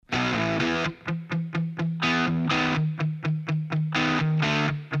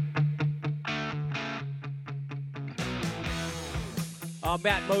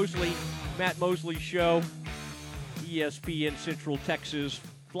Matt Mosley Show, ESPN Central Texas,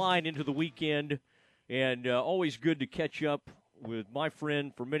 flying into the weekend, and always good to catch up with my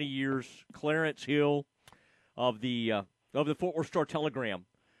friend for many years, Clarence Hill of the Fort Worth Star-Telegram,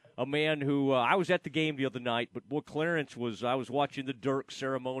 a man who I was at the game the other night, but boy, Clarence I was watching the Dirk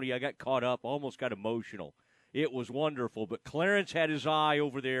ceremony. I got caught up, almost got emotional. It was wonderful, but Clarence had his eye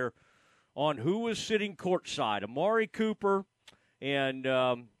over there on who was sitting courtside. Amari Cooper and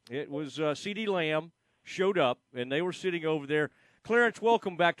it was C.D. Lamb showed up, and they were sitting over there. Clarence,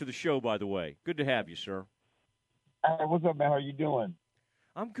 welcome back to the show, by the way. Good to have you, sir. Hey, what's up, man? How you doing?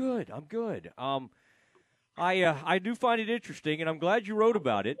 I'm good. I do find it interesting, and I'm glad you wrote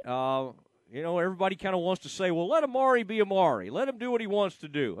about it. Everybody kind of wants to say, well, let Amari be Amari. Let him do what he wants to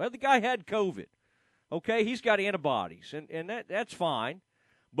do. Well, the guy had COVID. Okay, he's got antibodies, and that's fine.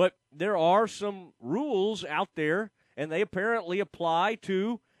 But there are some rules out there, and they apparently apply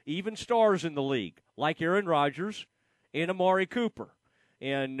to even stars in the league, like Aaron Rodgers and Amari Cooper.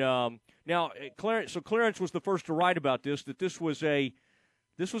 And now, Clarence was the first to write about this, that this was a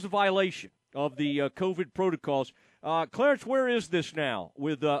violation of the COVID protocols. Clarence, where is this now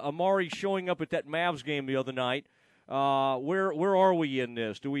with Amari showing up at that Mavs game the other night? Where are we in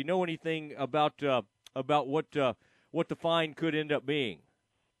this? Do we know anything about what the fine could end up being?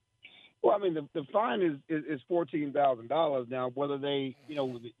 Well, I mean, the fine is $14,000 now. Whether they, the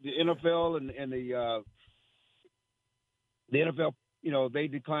NFL and the NFL, they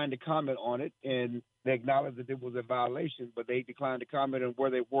declined to comment on it, and they acknowledged that it was a violation, but they declined to comment on where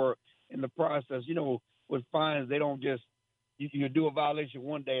they were in the process. With fines, they don't just you do a violation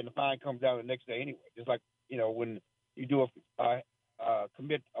one day and the fine comes out the next day anyway. Just like when you do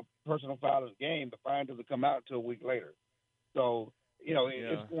commit a personal foul in the game, the fine doesn't come out until a week later. So.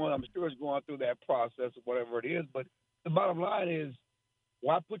 It's going. I'm sure it's going through that process or whatever it is. But the bottom line is,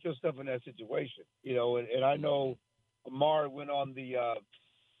 why put yourself in that situation? And I know Amari went on the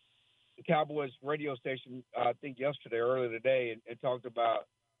Cowboys radio station, I think earlier today, and talked about,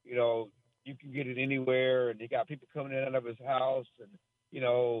 you can get it anywhere, and he got people coming in and out of his house, and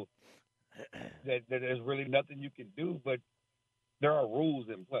that there's really nothing you can do, but there are rules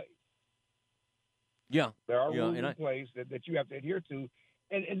in place. Yeah, there are rules in place that you have to adhere to,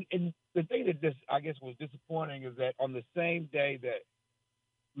 and the thing that this I guess was disappointing is that on the same day that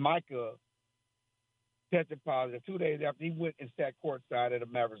Micah tested positive, 2 days after he went and sat courtside at a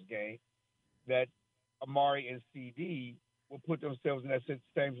Mavericks game, that Amari and CD will put themselves in that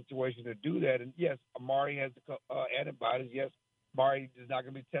same situation to do that. And yes, Amari has the antibodies. Yes, Amari is not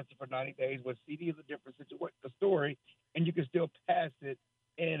going to be tested for 90 days, but CD is a different story, and you can still pass it.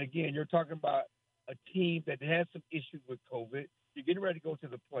 And again, you're talking about a team that has some issues with COVID. You're getting ready to go to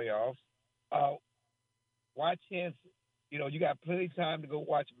the playoffs. Why chance it? You got plenty of time to go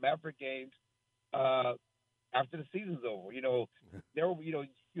watch Maverick games after the season's over. You're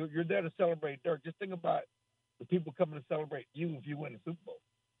there to celebrate Dirk. Just think about the people coming to celebrate you if you win the Super Bowl.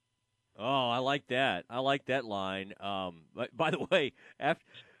 Oh, I like that. I like that line. But by the way,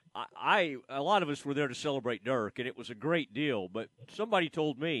 a lot of us were there to celebrate Dirk, and it was a great deal. But somebody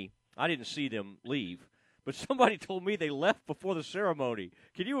told me, I didn't see them leave, but somebody told me they left before the ceremony.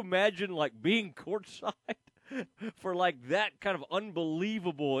 Can you imagine, being courtside for, that kind of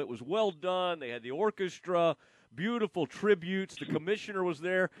unbelievable? It was well done. They had the orchestra, beautiful tributes. The commissioner was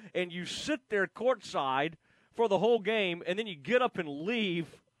there, and you sit there courtside for the whole game, and then you get up and leave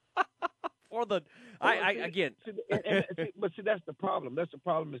for the again. But see, that's the problem. That's the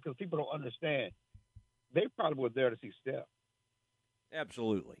problem is because people don't understand. They probably were there to see Steph.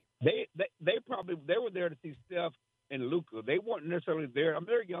 Absolutely. They were there to see Steph and Luka. They weren't necessarily there.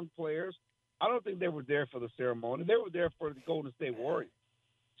 They're young players. I don't think they were there for the ceremony. They were there for the Golden State Warriors,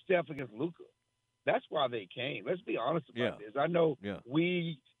 Steph against Luka. That's why they came. Let's be honest about this. I know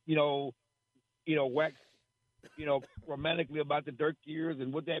we, wax, romantically about the Dirk years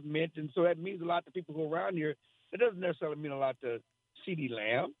and what that meant, and so that means a lot to people who are around here. It doesn't necessarily mean a lot to C.D.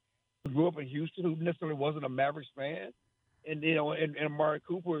 Lamb, who grew up in Houston, who necessarily wasn't a Mavericks fan. And and Amari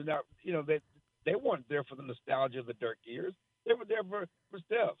Cooper, not they weren't there for the nostalgia of the Dirk years. They were there for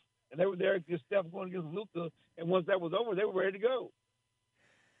Steph, and they were there against Steph going against Luka. And once that was over, they were ready to go.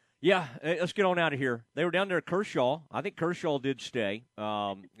 Yeah, let's get on out of here. They were down there at Kershaw. I think Kershaw did stay.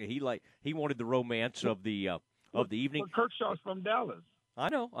 He wanted the romance of the evening. Well, Kershaw's from Dallas. I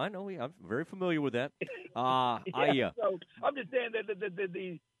know. I'm very familiar with that. So I'm just saying that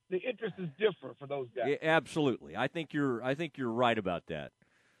the interest is different for those guys. Yeah, absolutely. I think you're right about that.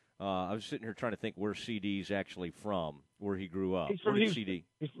 I was sitting here trying to think where CD's actually from, where he grew up. He's from Houston. CD?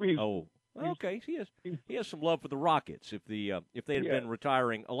 He's from Houston. Oh, Well, okay, he has some love for the Rockets. If they had been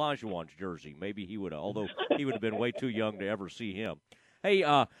retiring Olajuwon's jersey, maybe he would have. Although he would have been way too young to ever see him. Hey,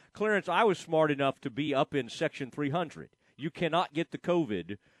 Clarence, I was smart enough to be up in Section 300. You cannot get the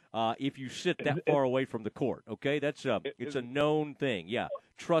COVID if you sit that far away from the court. Okay, it's a known thing. Yeah,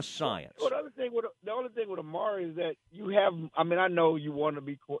 trust science. Well, the other thing with Amari is that you have. I mean, I know you want to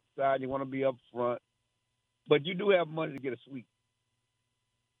be courtside, you want to be up front, but you do have money to get a suite.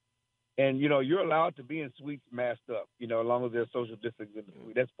 And, you're allowed to be in suites masked up, as long as there's social distancing in the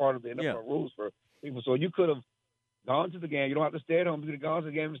suite. That's part of the NFL rules for people. So you could have gone to the game. You don't have to stay at home. You could have gone to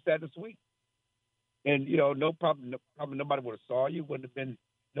the game and sat in the suite. And, no problem. Probably nobody would have saw you. Wouldn't have been,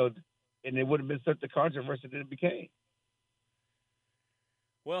 and it would have been such a controversy that it became.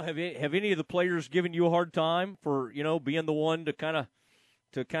 Well, have any of the players given you a hard time for, being the one to kind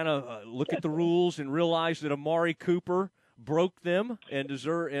of look at the rules and realize that Amari Cooper broke them and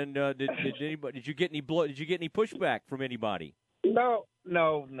deserve? And did you get any pushback from anybody? No.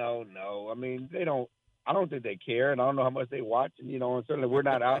 I mean, they don't. I don't think they care, and I don't know how much they watch. And and certainly we're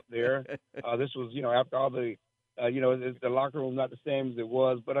not out there. This was, after all the, the locker room not the same as it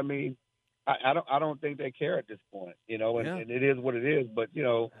was. But I mean, I don't think they care at this point. And it is what it is. But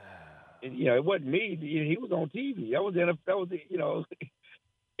it wasn't me. He was on TV. That was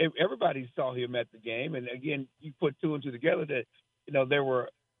everybody saw him at the game. And again, you put two and two together that, they were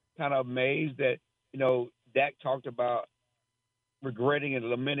kind of amazed that, Dak talked about regretting and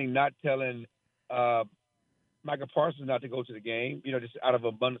lamenting not telling Micah Parsons not to go to the game, just out of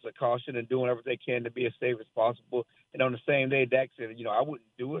abundance of caution and doing everything they can to be as safe as possible. And on the same day, Dak said, I wouldn't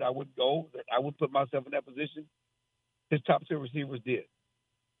do it. I wouldn't go. I wouldn't put myself in that position. His top two receivers did.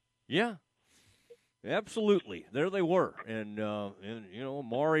 Yeah. Absolutely, there they were, and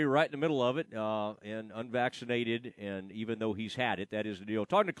Amari right in the middle of it, and unvaccinated, and even though he's had it, that is the deal.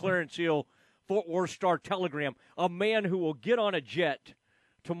 Talking to Clarence Hill, Fort Worth Star-Telegram, a man who will get on a jet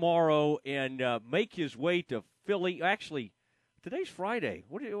tomorrow and make his way to Philly. Actually, today's Friday.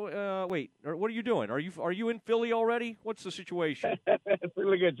 What are you doing? Are you in Philly already? What's the situation?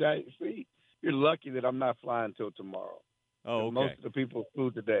 Look at you. See, you're lucky that I'm not flying till tomorrow. Oh, okay. Most of the people flew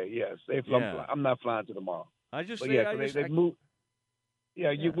today. Yes, I'm not flying till tomorrow. They moved.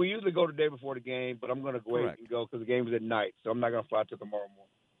 Yeah, we usually go the day before the game, but I'm going to go ahead and go because the game is at night, so I'm not going to fly till tomorrow morning.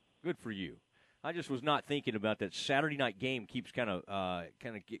 Good for you. I just was not thinking about that. Saturday night game keeps kind of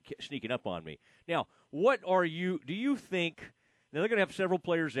sneaking up on me. Now, do you think? Now they're going to have several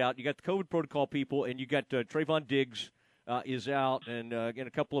players out. You got the COVID protocol people, and you got Trayvon Diggs. Is out, and again,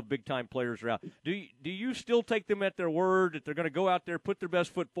 a couple of big-time players are out. Do you still take them at their word that they're going to go out there, put their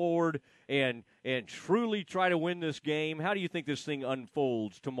best foot forward, and truly try to win this game? How do you think this thing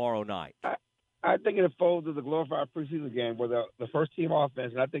unfolds tomorrow night? I think it unfolds as a glorified preseason game where the first-team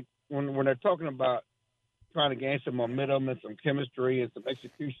offense, and I think when they're talking about trying to gain some momentum and some chemistry and some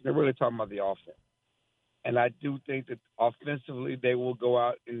execution, they're really talking about the offense. And I do think that offensively they will go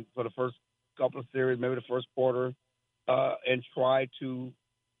out for the first couple of series, maybe the first quarter, and try to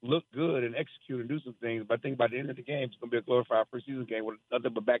look good and execute and do some things. But I think by the end of the game, it's going to be a glorified preseason game with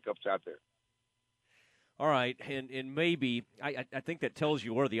nothing but backups out there. All right, and maybe I think that tells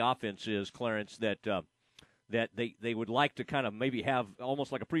you where the offense is, Clarence. That they would like to kind of maybe have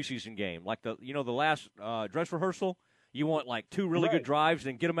almost like a preseason game, like the last dress rehearsal. You want like two really good drives,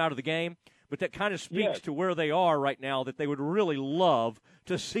 then get them out of the game. But that kind of speaks to where they are right now, that they would really love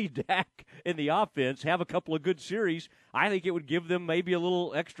to see Dak in the offense have a couple of good series. I think it would give them maybe a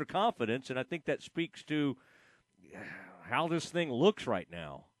little extra confidence, and I think that speaks to how this thing looks right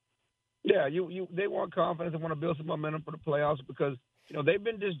now. Yeah, they want confidence. They want to build some momentum for the playoffs because, they've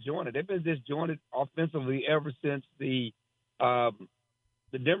been disjointed. They've been disjointed offensively ever since the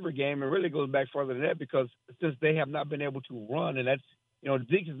Denver game, and really goes back further than that because since they have not been able to run, and that's,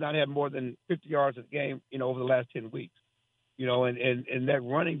 Zeke has not had more than 50 yards a game, over the last 10 weeks. And that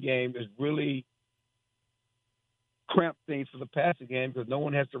running game is really cramped things for the passing game because no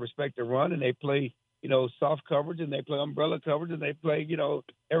one has to respect the run, and they play, soft coverage, and they play umbrella coverage, and they play,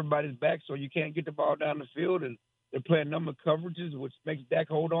 everybody's back, so you can't get the ball down the field, and they're playing number coverages, which makes Dak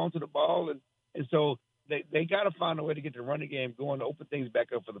hold on to the ball, and so they got to find a way to get the running game going to open things back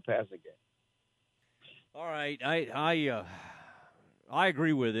up for the passing game. All right, I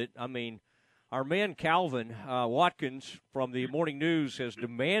agree with it. I mean, our man Calvin Watkins from the Morning News has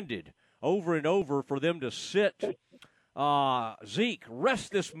demanded over and over for them to sit Zeke,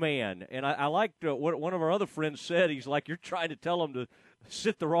 rest this man. And I liked what one of our other friends said. He's like, you're trying to tell him to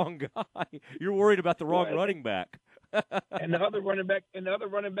sit the wrong guy. You're worried about the wrong running back. And the other running back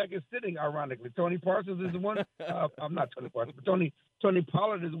is sitting. Ironically, Tony Parsons is the one. I'm not Tony Parsons, but Tony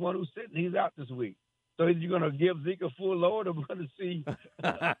Pollard is the one who's sitting. He's out this week. So either you're going to give Zeke a full load, or we're going to see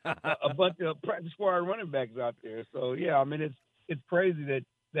a bunch of practice squad running backs out there. So yeah, I mean it's crazy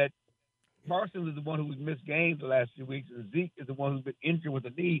that Parsons is the one who's missed games the last few weeks, and Zeke is the one who's been injured with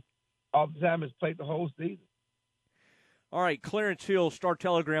a knee all the time. Has played the whole season. All right, Clarence Hill,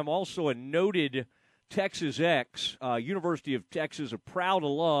 Star-Telegram, also a noted Texas ex, University of Texas, a proud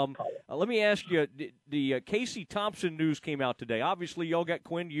alum. Let me ask you, the Casey Thompson news came out today. Obviously, y'all got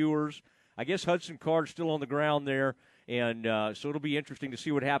Quinn Ewers. I guess Hudson Card's still on the ground there, and so it'll be interesting to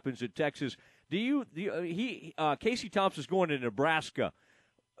see what happens at Texas. Casey Thompson's going to Nebraska.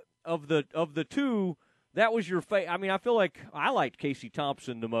 Of the two, that was your favorite. I mean, I feel like I liked Casey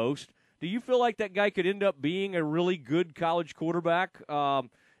Thompson the most. Do you feel like that guy could end up being a really good college quarterback,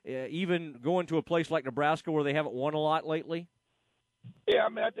 even going to a place like Nebraska where they haven't won a lot lately? Yeah, I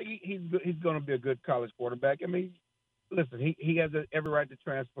mean, I think he's going to be a good college quarterback. I mean, listen, he has every right to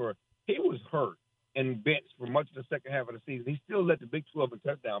transfer. He was hurt and benched for much of the second half of the season. He still led the Big 12 in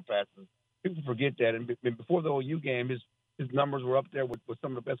touchdown passes. People forget that. And before the OU game, his numbers were up there with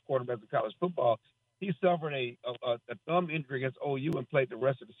some of the best quarterbacks in college football. He suffered a thumb injury against OU and played the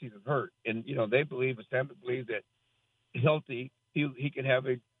rest of the season hurt. And, they believe, and Stanford believes that healthy, he can have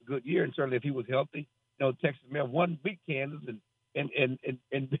a good year. And certainly if he was healthy, Texas may have won, beat Kansas and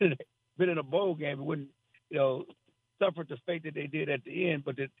been in a bowl game and wouldn't, suffered the fate that they did at the end.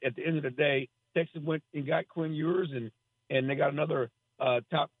 But at the end of the day, Texas went and got Quinn Ewers, and they got another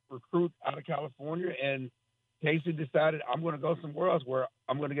top recruit out of California. And Casey decided, I'm going to go somewhere else where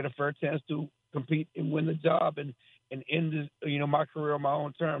I'm going to get a fair chance to compete and win the job and end this, my career on my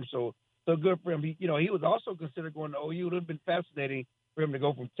own terms. So good for him. He was also considered going to OU. It would have been fascinating for him to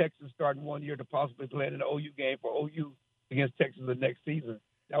go from Texas starting one year to possibly playing in the OU game for OU against Texas the next season.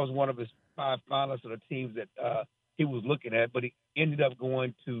 That was one of his 5 finalists of the teams that he was looking at, but he ended up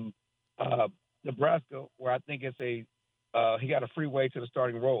going to Nebraska, where I think it's he got a free way to the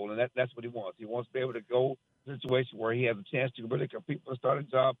starting role, and that's what he wants. He wants to be able to go to a situation where he has a chance to really compete for the starting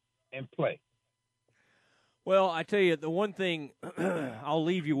job and play. Well, I tell you, the one thing I'll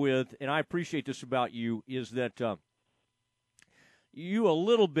leave you with, and I appreciate this about you, is that you a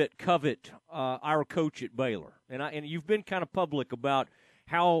little bit covet our coach at Baylor, and you've been kind of public about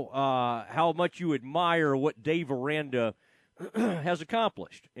how much you admire what Dave Aranda has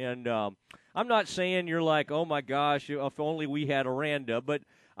accomplished. And I'm not saying you're like, oh my gosh, if only we had Aranda, but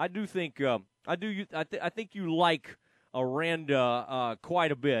I do think I think you like Aranda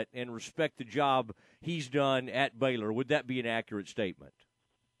quite a bit and respect the job he's done at Baylor. Would that be an accurate statement?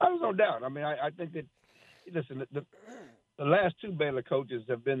 There's no doubt. I mean, I think that, listen, the last 2 Baylor coaches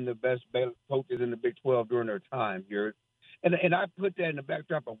have been the best Baylor coaches in the Big 12 during their time here. And I put that in the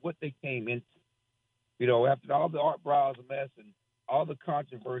backdrop of what they came into. After all the Art Briles mess and all the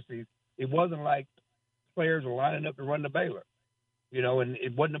controversies, it wasn't like players were lining up to run the Baylor. And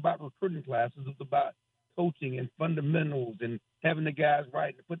it wasn't about recruiting classes. It was about coaching and fundamentals and having the guys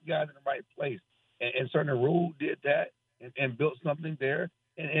right and put the guys in the right place. And certainly Rule did that and built something there.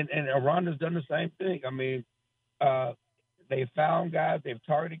 And Aranda's done the same thing. I mean, they found guys, they've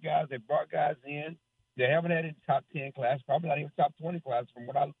targeted guys, they've brought guys in. They haven't had a top 10 class, probably not even top 20 class from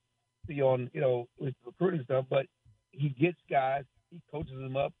what I see on, with recruiting stuff. But he gets guys, he coaches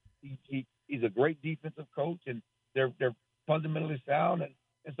them up. He's a great defensive coach, and they're fundamentally sound. And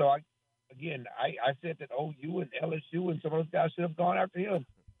so, I said that OU and LSU and some of those guys should have gone after him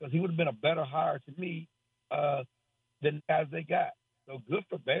because he would have been a better hire to me than the guys they got. So good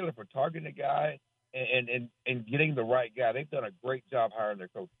for Baylor for targeting a guy and getting the right guy. They've done a great job hiring their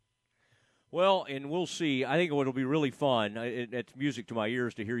coach. Well, and we'll see. I think it'll be really fun. It's music to my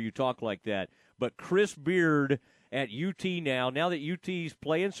ears to hear you talk like that. But Chris Beard at UT now that UT's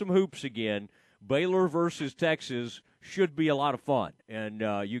playing some hoops again, Baylor versus Texas should be a lot of fun. And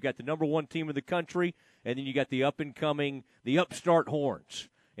you got the number 1 team in the country, and then you got the up-and-coming, the upstart Horns.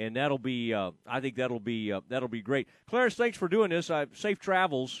 And that'll be, I think that'll be great. Clarence, thanks for doing this. Safe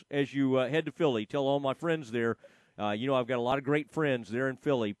travels as you head to Philly. Tell all my friends there. I've got a lot of great friends there in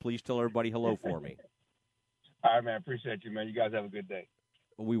Philly. Please tell everybody hello for me. All right, man. Appreciate you, man. You guys have a good day.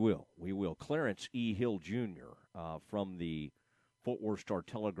 We will. Clarence E. Hill Jr. From the Fort Worth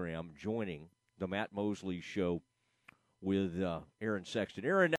Star-Telegram joining the Matt Mosley Show with Aaron Sexton. Aaron,